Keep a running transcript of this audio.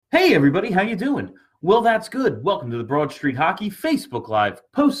Hey everybody, how you doing? Well, that's good. Welcome to the Broad Street Hockey Facebook Live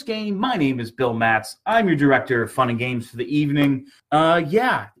post-game. My name is Bill Matz. I'm your director of fun and games for the evening.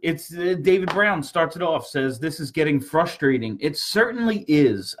 It's David Brown starts it off, says this is getting frustrating. It certainly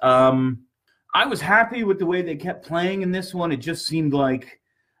is. I was happy with the way they kept playing in this one. It just seemed like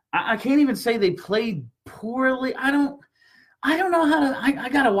I can't even say they played poorly. I don't know how to. I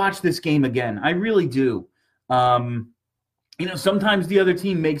got to watch this game again. I really do. Sometimes the other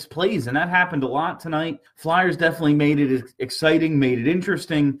team makes plays, and that happened a lot tonight. Flyers definitely made it exciting, made it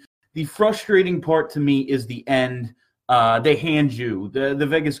interesting. The frustrating part to me is the end. They hand you, the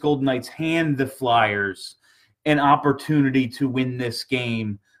Vegas Golden Knights hand the Flyers an opportunity to win this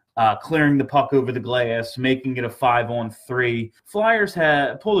game, clearing the puck over the glass, making it a 5-on-3. Flyers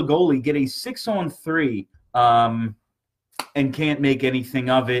pull the goalie, get a 6-on-3, and can't make anything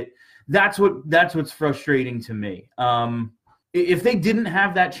of it. That's what's frustrating to me. If they didn't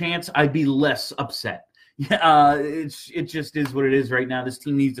have that chance, I'd be less upset. It just is what it is right now. This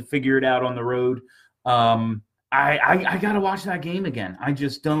team needs to figure it out on the road. I got to watch that game again. I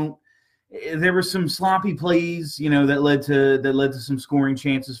just don't. There were some sloppy plays, that led to some scoring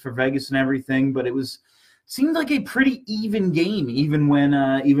chances for Vegas and everything. But seemed like a pretty even game, even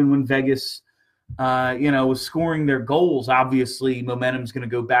when Vegas, was scoring their goals. Obviously, momentum's going to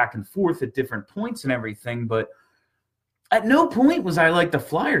go back and forth at different points and everything, but at no point was I like, the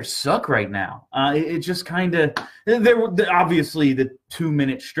Flyers suck right now. It just kind of – there were obviously the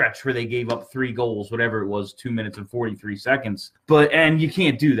 2-minute stretch where they gave up 3 goals, whatever it was, 2 minutes and 43 seconds. And you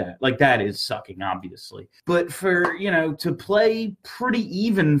can't do that. Like, that is sucking, obviously. But for, to play pretty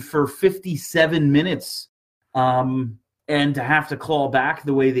even for 57 minutes and to have to claw back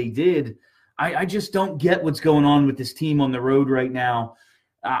the way they did, I just don't get what's going on with this team on the road right now.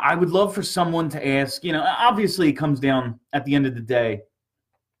 I would love for someone to ask, obviously it comes down at the end of the day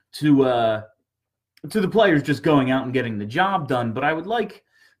to the players just going out and getting the job done. But I would like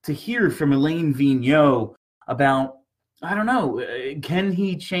to hear from Alain Vigneault about, I don't know, can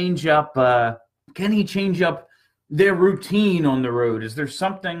he change up their routine on the road? Is there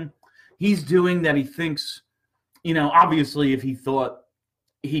something he's doing that he thinks, obviously if he thought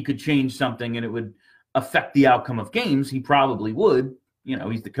he could change something and it would affect the outcome of games, he probably would.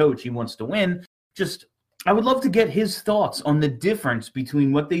 He's the coach. He wants to win. I would love to get his thoughts on the difference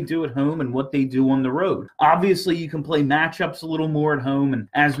between what they do at home and what they do on the road. Obviously, you can play matchups a little more at home. And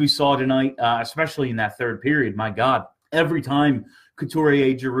as we saw tonight, especially in that third period, my God, every time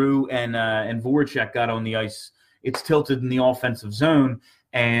Couturier, Giroux, and Voracek got on the ice, it's tilted in the offensive zone.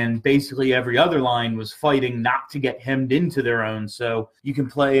 And basically every other line was fighting not to get hemmed into their own. So you can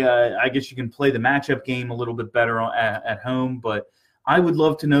play, I guess you can play the matchup game a little bit better at home. But I would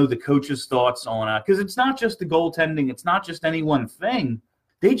love to know the coach's thoughts on because it's not just the goaltending. It's not just any one thing.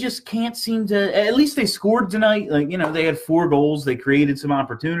 They just can't seem to – at least they scored tonight. They had 4 goals. They created some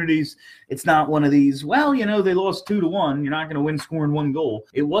opportunities. It's not one of these, they lost 2-1. You're not going to win scoring 1 goal.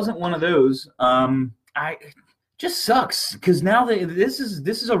 It wasn't one of those. Just sucks because now this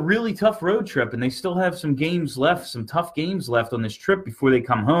is a really tough road trip, and they still have some games left, some tough games left on this trip before they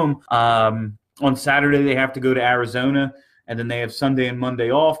come home. On Saturday, they have to go to Arizona. And then they have Sunday and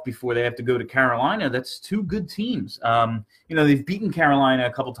Monday off before they have to go to Carolina. That's 2 good teams. They've beaten Carolina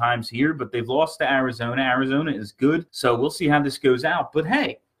a couple times here, but they've lost to Arizona. Arizona is good, so we'll see how this goes out. But,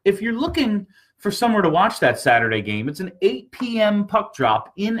 hey, if you're looking for somewhere to watch that Saturday game, it's an 8 p.m. puck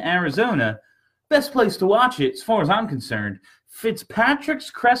drop in Arizona. Best place to watch it, as far as I'm concerned, Fitzpatrick's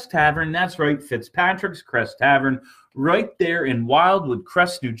Crest Tavern. That's right, Fitzpatrick's Crest Tavern. Right there in Wildwood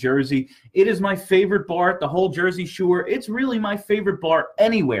Crest, New Jersey. It is my favorite bar at the whole Jersey Shore. It's really my favorite bar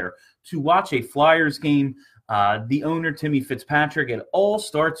anywhere to watch a Flyers game. The owner, Timmy Fitzpatrick, it all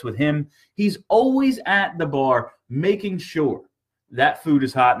starts with him. He's always at the bar making sure that food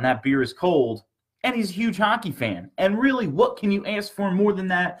is hot and that beer is cold. And he's a huge hockey fan. And really, what can you ask for more than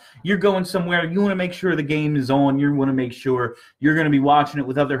that? You're going somewhere. You want to make sure the game is on. You want to make sure you're going to be watching it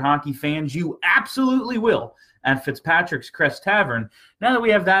with other hockey fans. You absolutely will at Fitzpatrick's Crest Tavern. Now that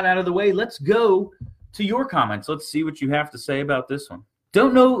we have that out of the way, let's go to your comments. Let's see what you have to say about this one.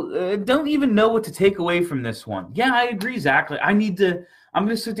 Don't even know what to take away from this one. Yeah, I agree, Zach. I'm going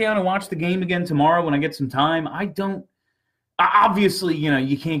to sit down and watch the game again tomorrow when I get some time. Obviously,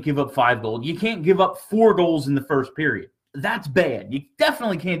 you can't give up 5 goals. You can't give up 4 goals in the first period. That's bad. You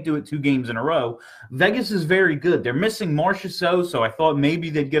definitely can't do it 2 games in a row. Vegas is very good. They're missing Marchessault, so I thought maybe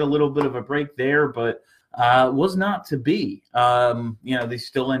they'd get a little bit of a break there, but was not to be. They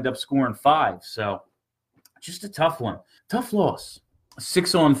still end up scoring 5, so just a tough one. Tough loss.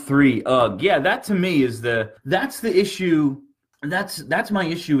 6-on-3. Yeah, that to me is that's the issue That's my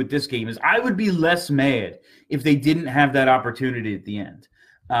issue with this game is I would be less mad if they didn't have that opportunity at the end.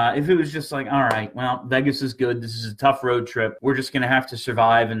 If it was just like, all right, well, Vegas is good. This is a tough road trip. We're just going to have to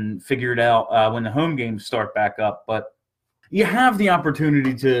survive and figure it out when the home games start back up. But you have the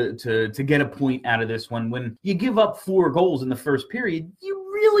opportunity to get a point out of this one. When you give up 4 goals in the first period, you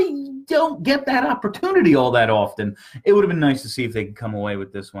really don't get that opportunity all that often. It would have been nice to see if they could come away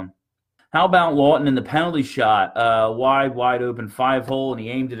with this one. How about Lawton in the penalty shot? Wide open 5-hole, and he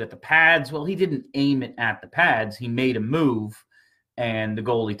aimed it at the pads. Well, he didn't aim it at the pads. He made a move, and the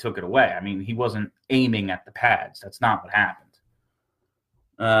goalie took it away. I mean, he wasn't aiming at the pads. That's not what happened.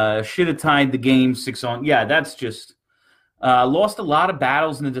 Should have tied the game 6-on. Yeah, that's just lost a lot of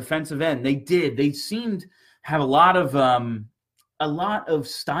battles in the defensive end. They did. They seemed have a lot of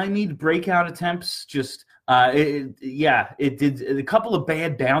stymied breakout attempts. Just it did a couple of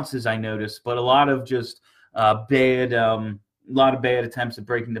bad bounces I noticed, but a lot of just bad attempts at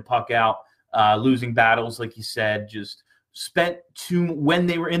breaking the puck out, losing battles, like you said. Just spent when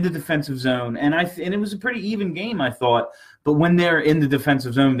they were in the defensive zone, and it was a pretty even game, I thought. But when they're in the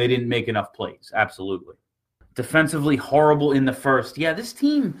defensive zone, they didn't make enough plays. Absolutely, defensively horrible in the first. Yeah, this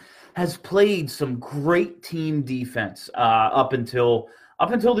team has played some great team defense up until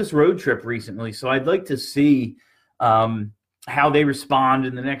this road trip recently. So I'd like to see how they respond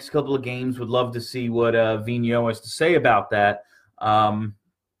in the next couple of games. Would love to see what Vigneault has to say about that. And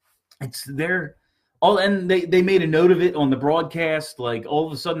they made a note of it on the broadcast. Like all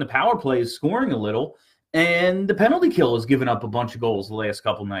of a sudden, the power play is scoring a little, and the penalty kill has given up a bunch of goals the last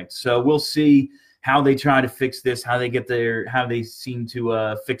couple nights. So we'll see how they try to fix this, how they seem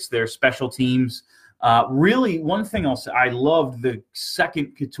to fix their special teams. Really, one thing I'll say, I loved the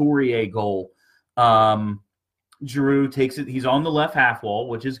second Couturier goal. Giroux takes it. He's on the left half wall,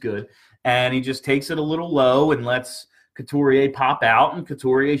 which is good, and he just takes it a little low and lets Couturier pop out, and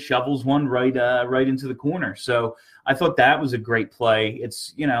Couturier shovels one right into the corner. So I thought that was a great play.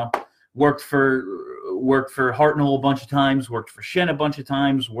 It's worked for Hartnell a bunch of times, worked for Schenn a bunch of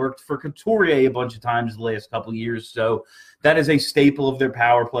times, worked for Couturier a bunch of times the last couple of years. So that is a staple of their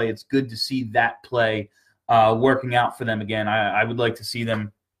power play. It's good to see that play working out for them again. I would like to see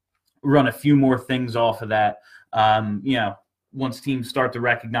them run a few more things off of that. Once teams start to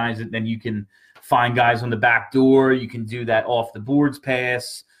recognize it, then you can find guys on the back door. You can do that off the boards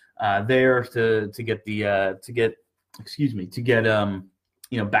pass there to get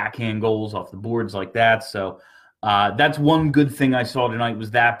backhand goals off the boards like that. So that's one good thing I saw tonight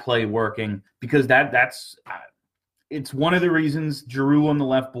was that play working, because that's it's one of the reasons Giroux on the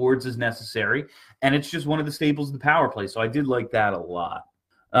left boards is necessary, and it's just one of the staples of the power play. So I did like that a lot.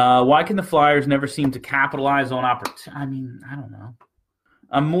 Why can the Flyers never seem to capitalize on opportunity? I mean, I don't know.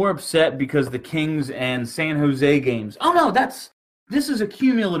 I'm more upset because the Kings and San Jose games. Oh no, this is a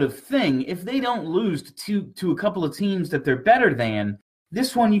cumulative thing. If they don't lose to a couple of teams that they're better than,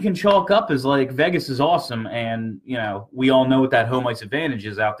 this one you can chalk up as like Vegas is awesome, and we all know what that home ice advantage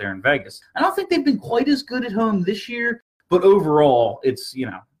is out there in Vegas. I don't think they've been quite as good at home this year, but overall, it's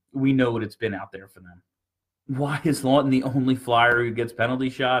we know what it's been out there for them. Why is Lawton the only Flyer who gets penalty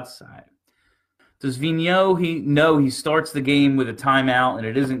shots? Does Vigneault he starts the game with a timeout and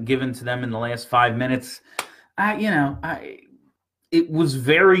it isn't given to them in the last 5 minutes? It was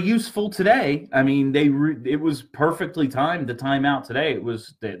very useful today. I mean, it was perfectly timed, the timeout today.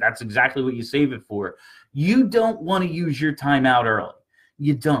 That's exactly what you save it for. You don't want to use your timeout early.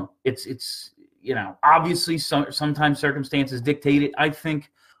 You don't. It's obviously sometimes circumstances dictate it. I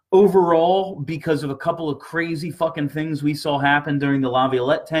think overall, because of a couple of crazy fucking things we saw happen during the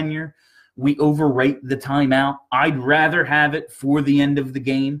Laviolette tenure, we overrate the timeout. I'd rather have it for the end of the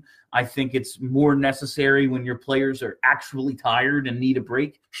game. I think it's more necessary when your players are actually tired and need a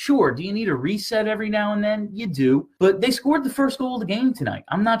break. Sure, do you need a reset every now and then? You do. But they scored the first goal of the game tonight.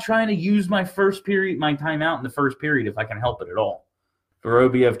 I'm not trying to use my timeout in the first period if I can help it at all.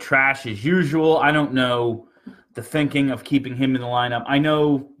 Vorobiev trash as usual. I don't know the thinking of keeping him in the lineup. I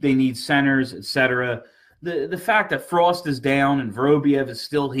know they need centers, etc. The fact that Frost is down and Vorobiev is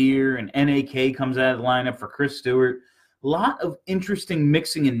still here and NAK comes out of the lineup for Chris Stewart, a lot of interesting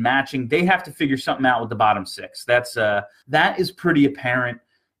mixing and matching. They have to figure something out with the bottom six. That is pretty apparent.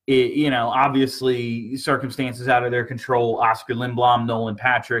 Obviously circumstances out of their control. Oscar Lindblom, Nolan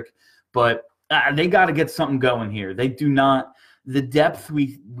Patrick, but they got to get something going here. They do not. The depth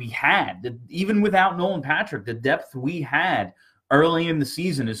we had, even without Nolan Patrick, the depth we had early in the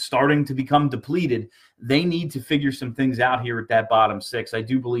season is starting to become depleted. They need to figure some things out here at that bottom six. I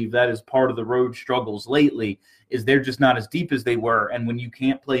do believe that is part of the road struggles lately, is they're just not as deep as they were. And when you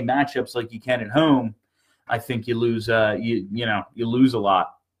can't play matchups like you can at home, I think you lose. You lose a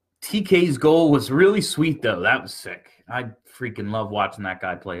lot. TK's goal was really sweet, though. That was sick. I freaking love watching that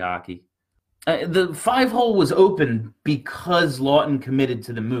guy play hockey. The 5-hole was open because Lawton committed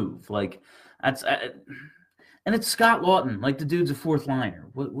to the move. Like that's, and it's Scott Lawton. Like the dude's a fourth liner.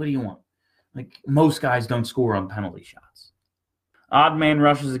 What do you want? Like most guys don't score on penalty shots. Odd man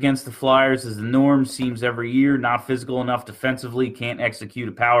rushes against the Flyers is the norm. Seems every year. Not physical enough defensively. Can't execute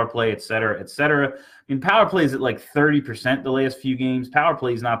a power play, et cetera, et cetera. I mean, power play is at like 30% the last few games. Power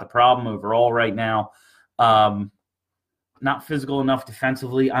play is not the problem overall right now. Not physical enough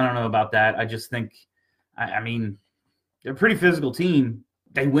defensively. I don't know about that. I just think, I mean, they're a pretty physical team.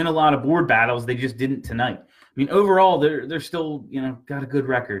 They win a lot of board battles. They just didn't tonight. I mean, overall, they're still, got a good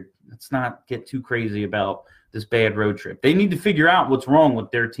record. Let's not get too crazy about this bad road trip. They need to figure out what's wrong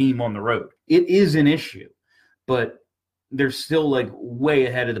with their team on the road. It is an issue, but they're still like way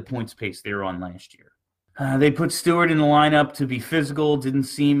ahead of the points pace they were on last year. They put Stewart in the lineup to be physical. Didn't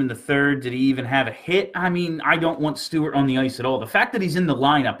see him in the third. Did he even have a hit? I mean, I don't want Stewart on the ice at all. The fact that he's in the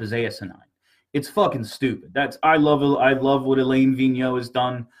lineup is asinine. It's fucking stupid. I love what Alain Vigneault has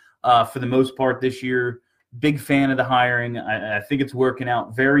done for the most part this year. Big fan of the hiring. I think it's working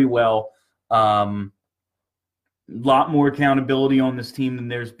out very well. A lot more accountability on this team than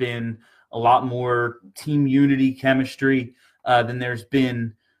there's been. A lot more team unity, chemistry than there's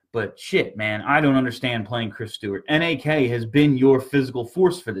been. But shit, man, I don't understand playing Chris Stewart. NAK has been your physical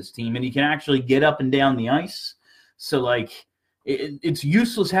force for this team, and he can actually get up and down the ice. So, like, it's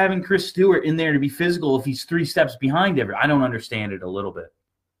useless having Chris Stewart in there to be physical if he's 3 steps behind everyone. I don't understand it a little bit.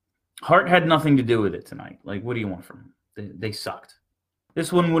 Hart had nothing to do with it tonight. Like, what do you want from him? They sucked.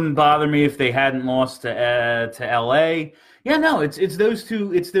 This one wouldn't bother me if they hadn't lost to LA. Yeah, no, it's those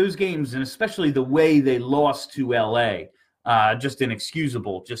two. It's those games, and especially the way they lost to LA. Just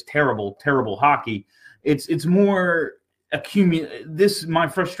inexcusable, just terrible, terrible hockey. It's more my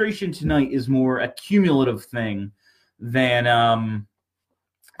frustration tonight is more a cumulative thing than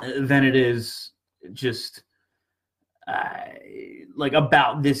it is just like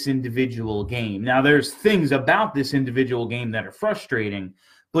about this individual game. Now, there's things about this individual game that are frustrating,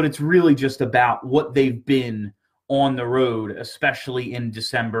 but it's really just about what they've been on the road, especially in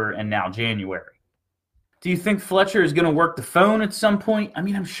December and now January. Do you think Fletcher is going to work the phone at some point? I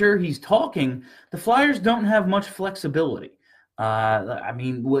mean, I'm sure he's talking. The Flyers don't have much flexibility. I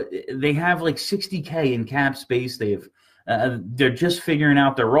mean, they have like $60K in cap space. They're just figuring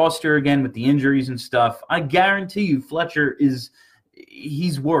out their roster again with the injuries and stuff. I guarantee you Fletcher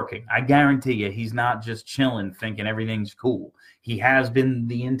he's working. I guarantee you he's not just chilling thinking everything's cool. He has been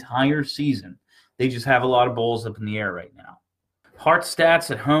the entire season. They just have a lot of balls up in the air right now. Hart stats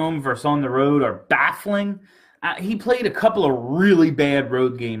at home versus on the road are baffling. He played a couple of really bad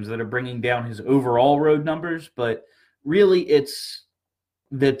road games that are bringing down his overall road numbers, but really it's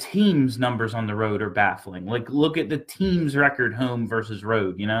the team's numbers on the road are baffling. Like, look at the team's record home versus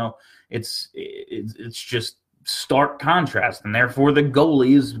road, It's just stark contrast, and therefore the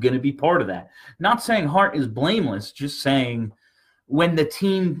goalie is going to be part of that. Not saying Hart is blameless, just saying when the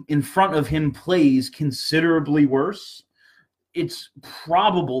team in front of him plays considerably worse, it's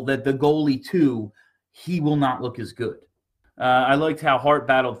probable that the goalie, too, he will not look as good. I liked how Hart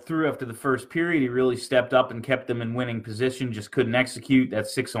battled through after the first period. He really stepped up and kept them in winning position, just couldn't execute.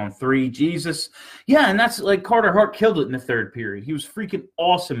 That's 6-on-3. Jesus. Yeah, and that's like Carter Hart killed it in the third period. He was freaking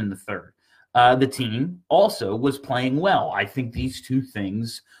awesome in the third. The team also was playing well. I think these two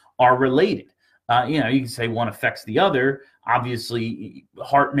things are related. You can say one affects the other. Obviously,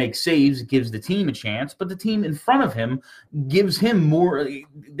 Hart makes saves, gives the team a chance, but the team in front of him gives him more.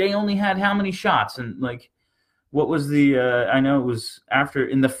 They only had how many shots? And, what was I know it was after,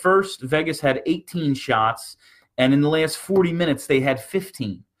 in the first, Vegas had 18 shots, and in the last 40 minutes, they had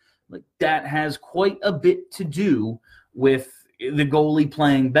 15. That has quite a bit to do with the goalie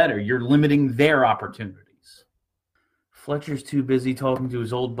playing better. You're limiting their opportunities. Fletcher's too busy talking to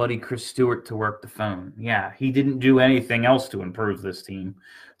his old buddy Chris Stewart to work the phone. Yeah, he didn't do anything else to improve this team.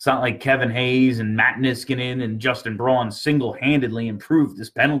 It's not like Kevin Hayes and Matt Niskanen and Justin Braun single-handedly improved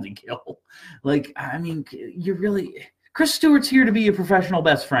this penalty kill. Chris Stewart's here to be a professional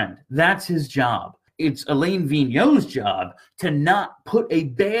best friend. That's his job. It's Alain Vigneault's job to not put a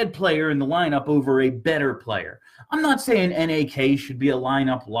bad player in the lineup over a better player. I'm not saying NAK should be a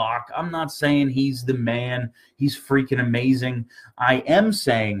lineup lock. I'm not saying he's the man. He's freaking amazing. I am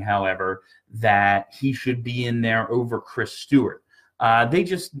saying, however, that he should be in there over Chris Stewart.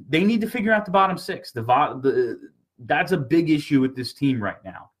 They need to figure out the bottom six. That's a big issue with this team right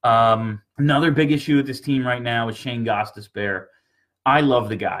now. Another big issue with this team right now is Shane Gostisbehere. I love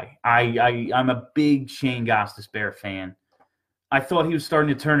the guy. I'm a big Shane Gostisbehere fan. I thought he was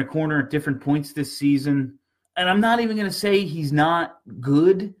starting to turn a corner at different points this season. And I'm not even going to say he's not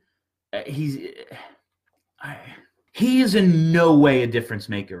good. He is in no way a difference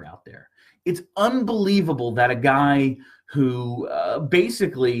maker out there. It's unbelievable that a guy who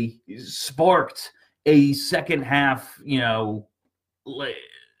basically sparked a second half,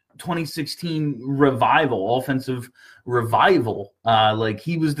 2016 revival, offensive revival. Like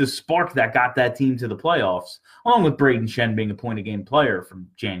he was the spark that got that team to the playoffs, along with Braden Shen being a point a game player from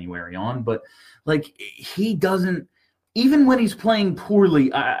January on. But like he doesn't, even when he's playing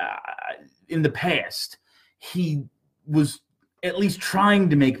poorly in the past, he was at least trying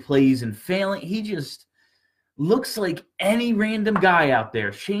to make plays and failing. He just looks like any random guy out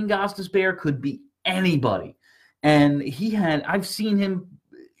there. Shane Gostisbehere could be anybody. And I've seen him,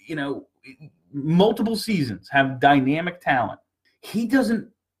 multiple seasons have dynamic talent. He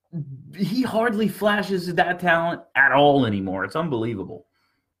hardly flashes that talent at all anymore. It's unbelievable.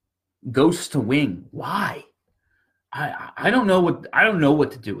 Ghost to wing. Why? I don't know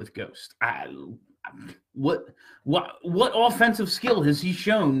what to do with Ghost. What offensive skill has he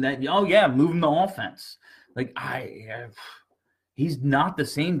shown that, moving the offense? Like he's not the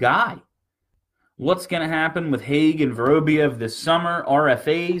same guy. What's going to happen with Haig and Vorobiev this summer?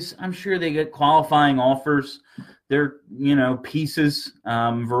 RFAs, I'm sure they get qualifying offers. They're, pieces.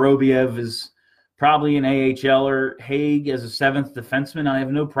 Vorobiev is probably an AHLer. Haig as a seventh defenseman, I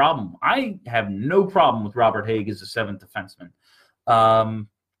have no problem. I have no problem with Robert Haig as a seventh defenseman.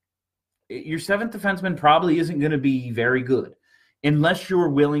 Your seventh defenseman probably isn't going to be very good unless you're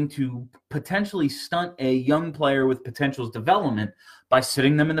willing to potentially stunt a young player with potential's development by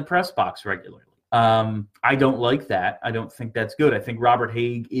sitting them in the press box regularly. I don't like that. I don't think that's good. I think Robert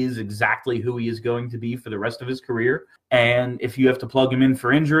Haig is exactly who he is going to be for the rest of his career. And if you have to plug him in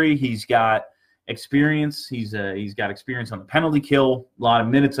for injury, he's got experience. He's got experience on the penalty kill, a lot of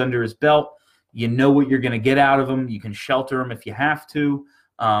minutes under his belt. You know what you're going to get out of him. You can shelter him if you have to.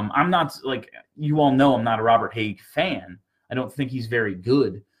 I'm not, like you all know, I'm not a Robert Haig fan. I don't think he's very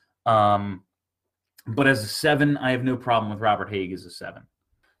good. But as a 7, I have no problem with Robert Haig as a 7.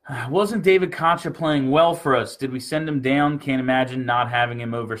 Wasn't David Concha playing well for us? Did we send him down? Can't imagine not having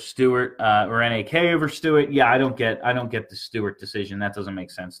him over Stewart or NAK over Stewart. Yeah, I don't get the Stewart decision. That doesn't make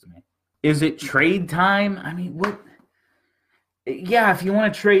sense to me. Is it trade time? I mean, what? Yeah, if you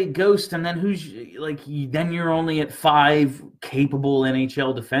want to trade Ghost, and then then you're only at 5 capable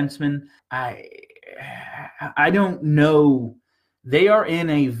NHL defensemen. I don't know. They are in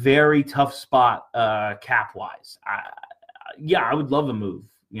a very tough spot cap wise. I would love a move.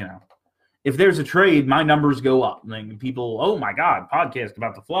 If there's a trade, my numbers go up. Like people, oh my God, podcast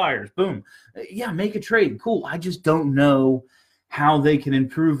about the Flyers, boom. Yeah, make a trade, cool. I just don't know how they can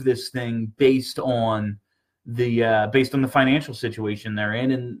improve this thing based on the financial situation they're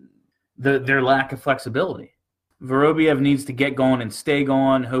in and their lack of flexibility. Vorobiev needs to get going and stay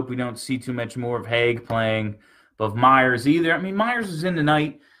going. Hope we don't see too much more of Haig playing above Myers either. I mean, Myers is in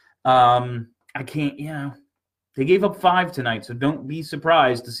tonight. I can't, they gave up 5 tonight, so don't be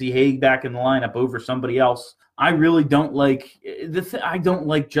surprised to see Haig back in the lineup over somebody else. I really don't like I don't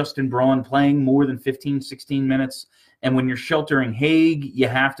like Justin Braun playing more than 15, 16 minutes. And when you're sheltering Haig, you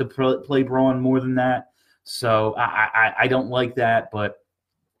have to play Braun more than that. So I don't like that, but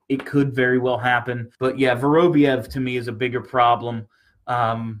it could very well happen. But yeah, Vorobiev to me is a bigger problem.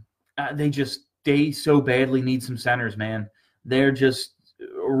 They so badly need some centers, man. They're just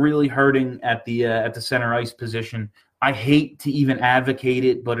really hurting at the center ice position. I hate to even advocate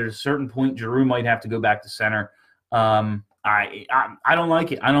it, but at a certain point, Giroux might have to go back to center. I don't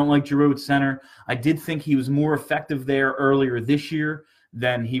like it. I don't like Giroux at center. I did think he was more effective there earlier this year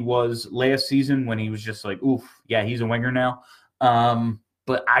than he was last season when he was just like, oof, yeah, he's a winger now.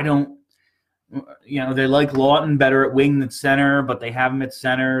 But I don't, they like Lawton better at wing than center, but they have him at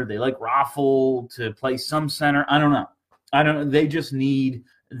center. They like Raffle to play some center. I don't know.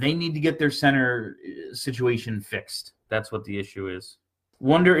 They need to get their center situation fixed. That's what the issue is.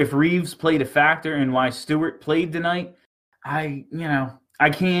 Wonder if Reeves played a factor in why Stewart played tonight. I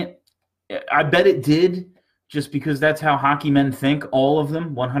can't. I bet it did, just because that's how hockey men think, all of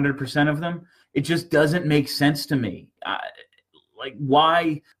them, 100% of them. It just doesn't make sense to me.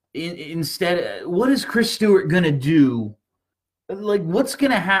 Why instead, what is Chris Stewart going to do? Like, what's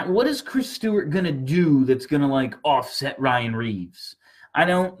going to happen? What is Chris Stewart going to do that's going to, offset Ryan Reeves?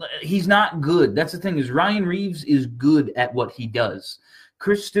 He's not good. That's the thing, is Ryan Reeves is good at what he does.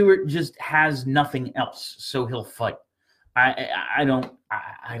 Chris Stewart just has nothing else, so he'll fight. I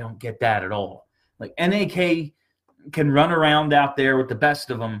don't get that at all. Like, NAK, can run around out there with the best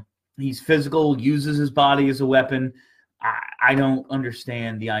of them. He's physical, uses his body as a weapon. I don't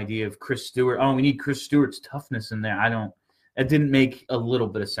understand the idea of Chris Stewart. Oh, we need Chris Stewart's toughness in there. It didn't make a little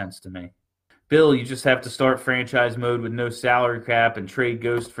bit of sense to me. Bill, you just have to start franchise mode with no salary cap and trade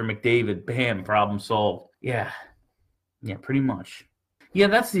Ghost for McDavid. Bam, problem solved. Yeah, pretty much. Yeah,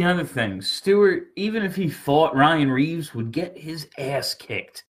 that's the other thing. Stewart, even if he fought Ryan Reeves, would get his ass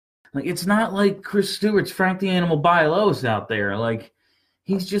kicked. Like, it's not like Chris Stewart's Frank the Animal Bialos out there. Like,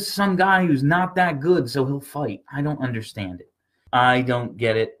 he's just some guy who's not that good, so he'll fight. I don't understand it. I don't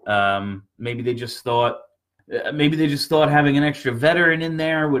get it. Maybe they just thought having an extra veteran in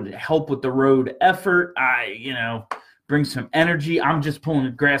there would help with the road effort. Bring some energy. I'm just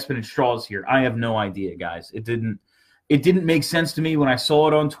grasping at straws here. I have no idea, guys. It didn't make sense to me when I saw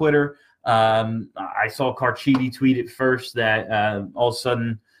it on Twitter. I saw Carchidi tweet it first that all of a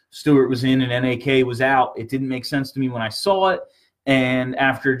sudden Stewart was in and NAK was out. It didn't make sense to me when I saw it. And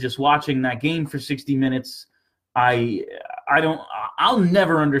after just watching that game for 60 minutes, I'll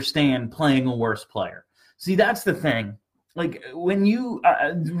never understand playing a worse player. See, that's the thing. Like, when you,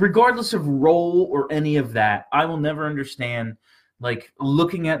 regardless of role or any of that, I will never understand, like,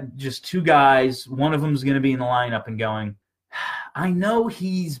 looking at just two guys, one of them's going to be in the lineup and going, I know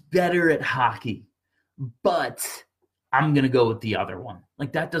he's better at hockey, but I'm going to go with the other one.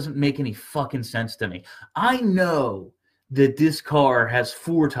 Like, that doesn't make any fucking sense to me. I know that this car has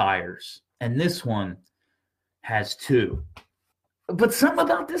 4 tires and this one has 2. But something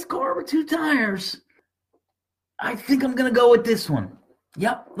about this car with 2 tires, I think I'm going to go with this one.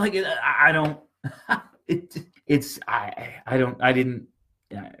 Yep. Like, I don't,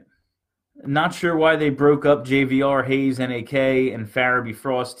 not sure why they broke up JVR, Hayes, NAK, and Farabee,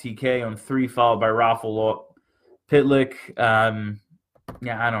 Frost, TK on 3, followed by Raffle, Pitlick. I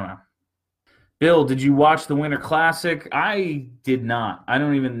don't know. Bill, did you watch the Winter Classic? I did not. I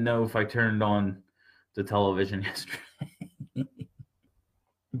don't even know if I turned on the television yesterday.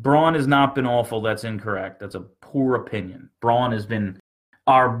 Braun has not been awful. That's incorrect. That's a poor opinion. Braun has been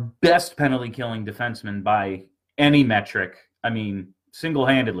our best penalty-killing defenseman by any metric. I mean,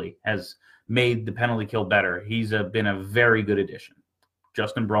 single-handedly has made the penalty kill better. He's been a very good addition.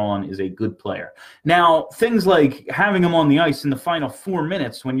 Justin Braun is a good player. Now, things like having him on the ice in the final 4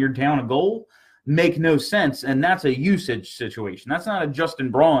 minutes when you're down a goal make no sense, and that's a usage situation. That's not a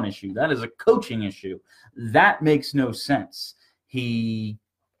Justin Braun issue. That is a coaching issue. That makes no sense. He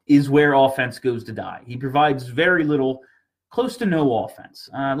is where offense goes to die. He provides very little, close to no offense.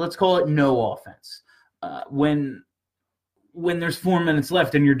 Let's call it no offense. When there's 4 minutes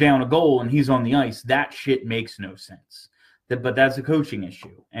left and you're down a goal and he's on the ice, that shit makes no sense. But that's a coaching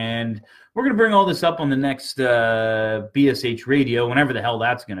issue. And we're going to bring all this up on the next BSH radio, whenever the hell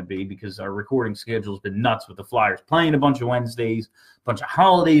that's going to be, because our recording schedule has been nuts with the Flyers playing a bunch of Wednesdays, a bunch of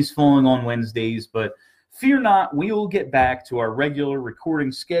holidays falling on Wednesdays. But fear not, we will get back to our regular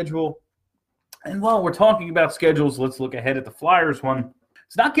recording schedule. And while we're talking about schedules, let's look ahead at the Flyers one.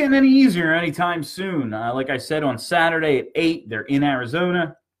 It's not getting any easier anytime soon. Like I said, on Saturday at 8, they're in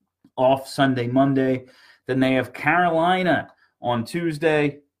Arizona, off Sunday, Monday. Then they have Carolina on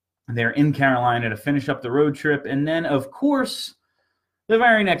Tuesday. They're in Carolina to finish up the road trip. And then, of course, the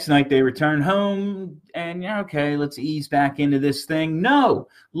very next night they return home. And, okay, let's ease back into this thing. No,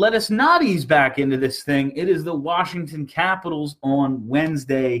 let us not ease back into this thing. It is the Washington Capitals on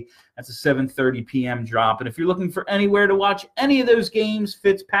Wednesday. That's a 7:30 p.m. drop. And if you're looking for anywhere to watch any of those games,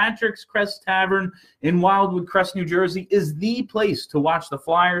 Fitzpatrick's Crest Tavern in Wildwood Crest, New Jersey is the place to watch the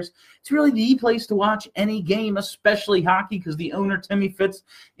Flyers. It's really the place to watch any game, especially hockey, because the owner, Timmy Fitz,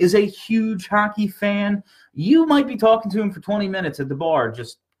 is a huge hockey fan. You might be talking to him for 20 minutes at the bar,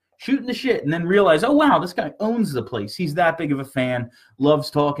 just shooting the shit, and then realize, oh, wow, this guy owns the place. He's that big of a fan,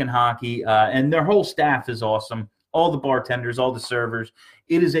 loves talking hockey, and their whole staff is awesome. All the bartenders, all the servers.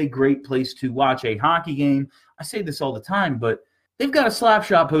 It is a great place to watch a hockey game. I say this all the time, but they've got a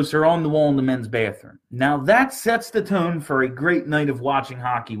Slapshot poster on the wall in the men's bathroom. Now, that sets the tone for a great night of watching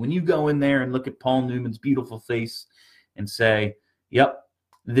hockey. When you go in there and look at Paul Newman's beautiful face and say, yep,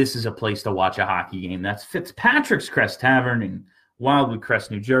 this is a place to watch a hockey game. That's Fitzpatrick's Crest Tavern in Wildwood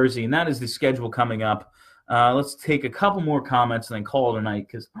Crest, New Jersey, and that is the schedule coming up. Let's take a couple more comments and then call it a night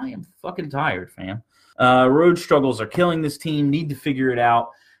because I am fucking tired, fam. Road struggles are killing this team. Need to figure it out.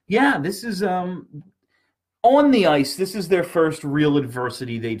 Yeah, this is on the ice. This is their first real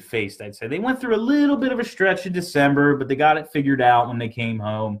adversity they'd faced, I'd say. They went through a little bit of a stretch in December, but they got it figured out when they came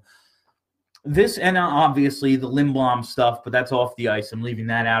home. This, and obviously the Lindblom stuff, but that's off the ice. I'm leaving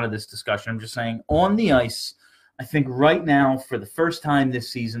that out of this discussion. I'm just saying on the ice, I think right now, for the first time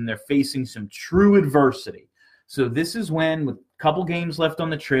this season, they're facing some true adversity. So this is when, with a couple games left on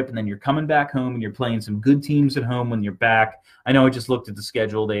the trip, and then you're coming back home and you're playing some good teams at home when you're back. I know I just looked at the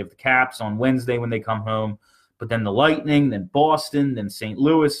schedule. They have the Caps on Wednesday when they come home, but then the Lightning, then Boston, then St.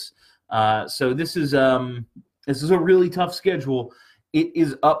 Louis. So this is a really tough schedule. It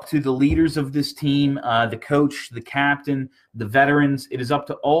is up to the leaders of this team, the coach, the captain, the veterans. It is up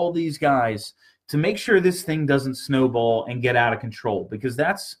to all these guys to make sure this thing doesn't snowball and get out of control, because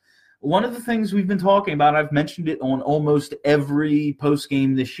that's one of the things we've been talking about. I've mentioned it on almost every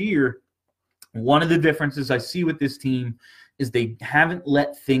postgame this year. One of the differences I see with this team is they haven't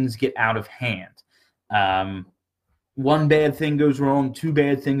let things get out of hand. One bad thing goes wrong, two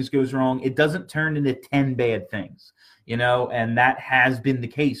bad things goes wrong. It doesn't turn into 10 bad things, and that has been the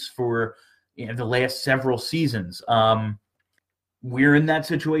case for the last several seasons. We're in that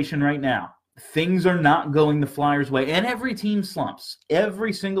situation right now. Things are not going the Flyers' way, and every team slumps.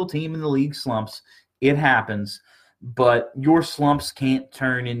 Every single team in the league slumps. It happens, but your slumps can't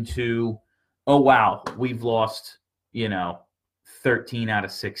turn into, oh, wow, we've lost, 13 out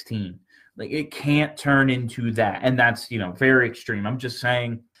of 16. Like, it can't turn into that, and that's, very extreme. I'm just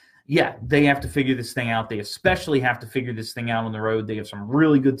saying, yeah, they have to figure this thing out. They especially have to figure this thing out on the road. They have some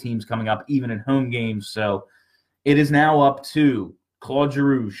really good teams coming up, even in home games, so it is now up to Claude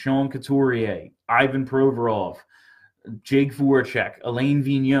Giroux, Sean Couturier, Ivan Provorov, Jake Voracek, Alain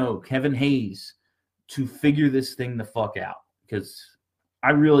Vigneault, Kevin Hayes to figure this thing the fuck out, because I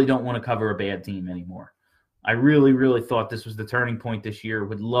really don't want to cover a bad team anymore. I really, really thought this was the turning point this year.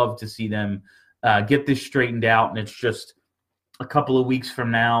 Would love to see them get this straightened out, and it's just a couple of weeks from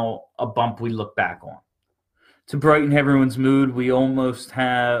now, a bump we look back on. To brighten everyone's mood, we have almost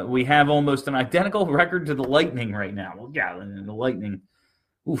an identical record to the Lightning right now. Well, yeah, the Lightning,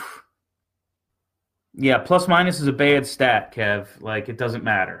 oof. Yeah, plus minus is a bad stat, Kev. Like, it doesn't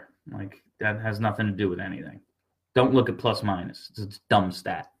matter. Like, that has nothing to do with anything. Don't look at plus minus. It's a dumb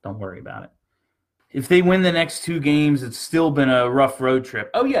stat. Don't worry about it. If they win the next two games, it's still been a rough road trip.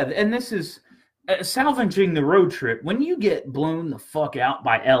 Oh, yeah, and this is salvaging the road trip. When you get blown the fuck out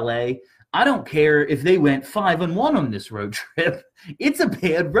by L.A., I don't care if they went 5-1 on this road trip. It's a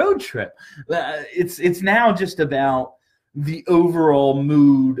bad road trip. It's now just about the overall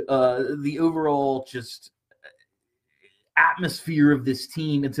mood, the overall just atmosphere of this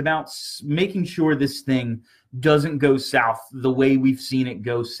team. It's about making sure this thing doesn't go south the way we've seen it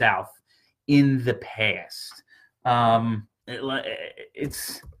go south in the past. I'm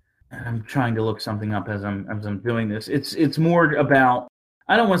trying to look something up as I'm doing this. It's more about,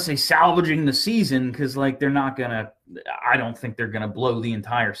 I don't want to say salvaging the season, because I don't think they're going to blow the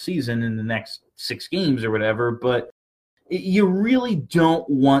entire season in the next 6 games or whatever, but you really don't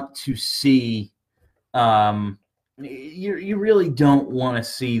want to see, you really don't want to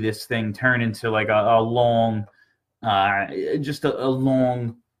see this thing turn into like a long, just a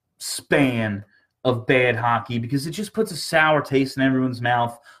long span of bad hockey, because it just puts a sour taste in everyone's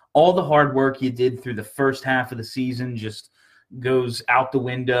mouth. All the hard work you did through the first half of the season just goes out the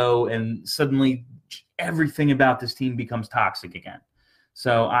window, and suddenly everything about this team becomes toxic again.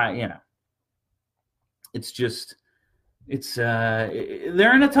 So they're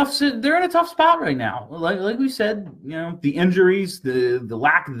in a tough spot right now. Like we said, the injuries, the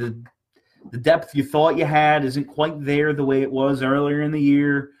lack of the depth you thought you had isn't quite there the way it was earlier in the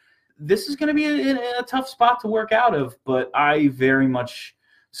year. This is going to be a tough spot to work out of, but I very much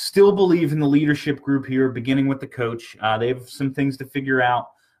still believe in the leadership group here, beginning with the coach. They have some things to figure out.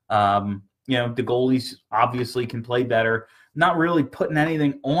 The goalies obviously can play better. Not really putting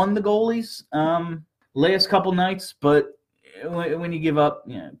anything on the goalies last couple nights, but when you give up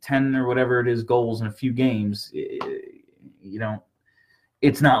 10 or whatever it is goals in a few games,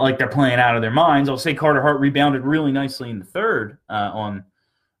 it's not like they're playing out of their minds. I'll say Carter Hart rebounded really nicely in the third on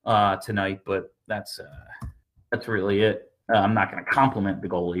tonight, but that's really it. I'm not going to compliment the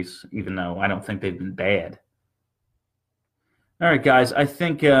goalies, even though I don't think they've been bad. All right, guys, I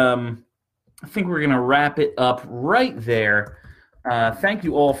think we're going to wrap it up right there. Thank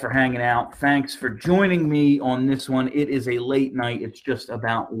you all for hanging out. Thanks for joining me on this one. It is a late night. It's just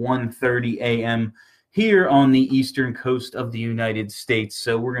about 1:30 a.m. here on the eastern coast of the United States,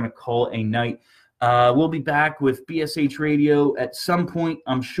 so we're going to call it a night. We'll be back with BSH Radio at some point,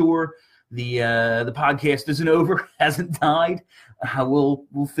 I'm sure. The podcast isn't over, hasn't died. We'll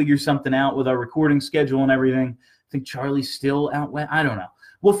figure something out with our recording schedule and everything. I think Charlie's still out west. I don't know.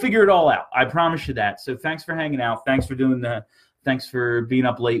 We'll figure it all out. I promise you that. So thanks for hanging out. Thanks for being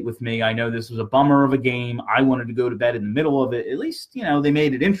up late with me. I know this was a bummer of a game. I wanted to go to bed in the middle of it. At least, they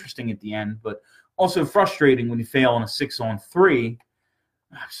made it interesting at the end, but also frustrating when you fail on a 6-on-3.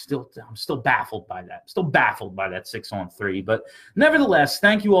 I'm still baffled by that. Still baffled by that 6-on-3. But nevertheless,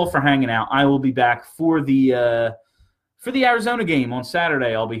 thank you all for hanging out. I will be back for the Arizona game on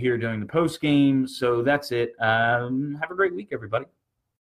Saturday. I'll be here doing the post game. So that's it. Have a great week, everybody.